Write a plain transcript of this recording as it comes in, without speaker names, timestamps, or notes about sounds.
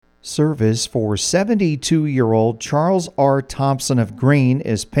Service for 72-year-old Charles R. Thompson of Greene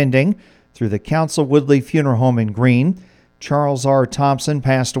is pending through the Council Woodley Funeral Home in Greene. Charles R. Thompson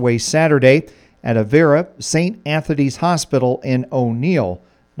passed away Saturday at Avera St. Anthony's Hospital in O'Neill,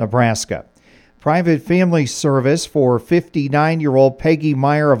 Nebraska. Private family service for 59-year-old Peggy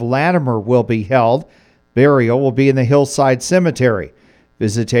Meyer of Latimer will be held. Burial will be in the Hillside Cemetery.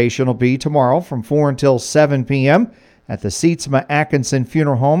 Visitation will be tomorrow from 4 until 7 p.m. at the Sietsma Atkinson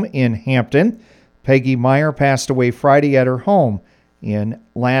Funeral Home in Hampton. Peggy Meyer passed away Friday at her home in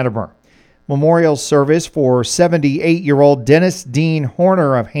Latimer. Memorial service for 78-year-old Dennis Dean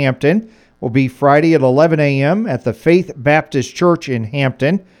Horner of Hampton will be Friday at 11 a.m. at the Faith Baptist Church in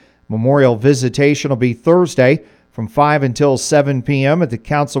Hampton. Memorial visitation will be Thursday from 5 until 7 p.m. at the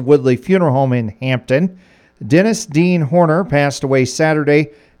Council Woodley Funeral Home in Hampton. Dennis Dean Horner passed away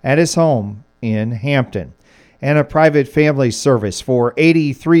Saturday at his home in Hampton. And a private family service for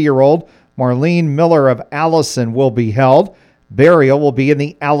 83-year-old Marlene Miller of Allison will be held. Burial will be in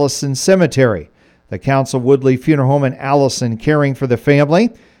the Allison Cemetery. The Council Woodley Funeral Home in Allison caring for the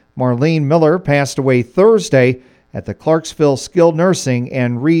family. Marlene Miller passed away Thursday at the Clarksville Skilled Nursing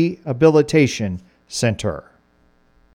and Rehabilitation Center.